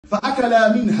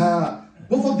فَأَكَلَا مِنْهَا.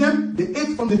 Both of them, they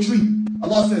ate from the tree.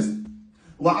 Allah says,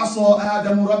 وَعَصَى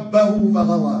آدَمُ رَبَّهُ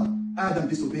فَغَوَى. Adam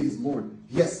disobeyed his Lord.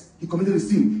 Yes, he committed a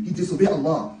sin. He disobeyed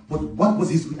Allah. But what was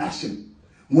his reaction?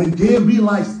 When they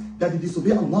realized that he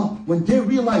disobeyed Allah, when they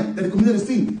realized that he committed a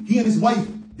sin, he and his wife,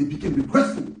 they became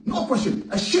regretful. No question.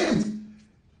 Ashamed.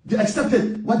 They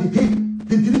accepted what they did.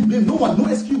 They didn't blame no one. No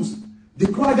excuse. They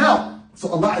cried out. So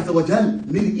Allah Azza wa Jal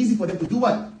made it easy for them to do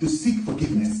what? To seek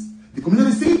forgiveness. They committed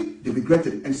a sin, they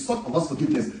regretted it and sought Allah's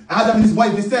forgiveness. Adam and his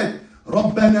wife, they said,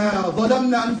 رَبَّنَا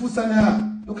ظَلَمْنَا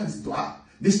أَنفُسَنَا. Look at this dua.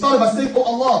 They started by saying, oh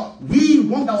Allah, we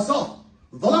wronged ourselves.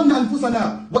 ظَلَمْنَا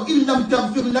أَنفُسَنَا وَإِن لَمْ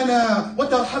تَغْفِرْ لَنَا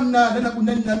وَتَرْحَمْنَا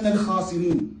لَنَكُنَنَّ مِنَ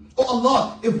الْخَاسِرِينَ. Oh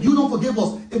Allah, if you don't forgive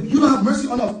us, if you don't have mercy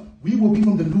on us, we will be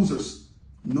from the losers.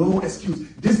 No excuse.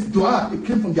 This dua, it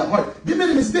came from their heart. They made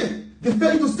a mistake. They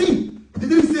fell into sin. They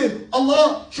didn't say,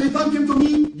 Allah, shaitan came to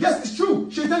me. Yes, it's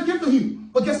true. Shaitan came to him.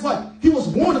 But guess what? He was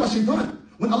warned about shaitan.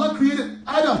 When Allah created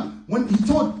Adam, when he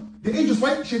told the angels,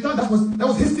 right? Shaitan, that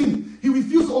was his sin. He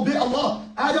refused to obey Allah.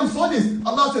 Adam saw this.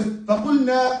 Allah says,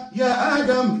 فَقُلْنَا يَا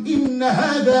آدَمْ إِنَّ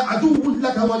هَذَا عَدُوٌّ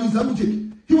لَكَ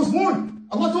وَلِزَوْجِكَ. He was warned.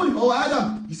 Allah told him, oh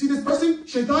Adam, you see this person?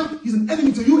 Shaitan, he's an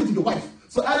enemy to you and to your wife.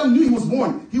 So Adam knew he was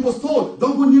warned. He was told,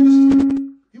 don't go near the street.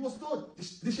 He was told,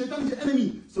 the shaitan is your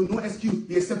enemy. So no excuse,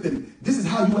 he accepted it. This is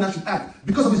how you and I should act.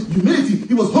 Because of his humility,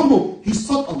 he was humble. He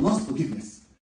sought Allah's forgiveness.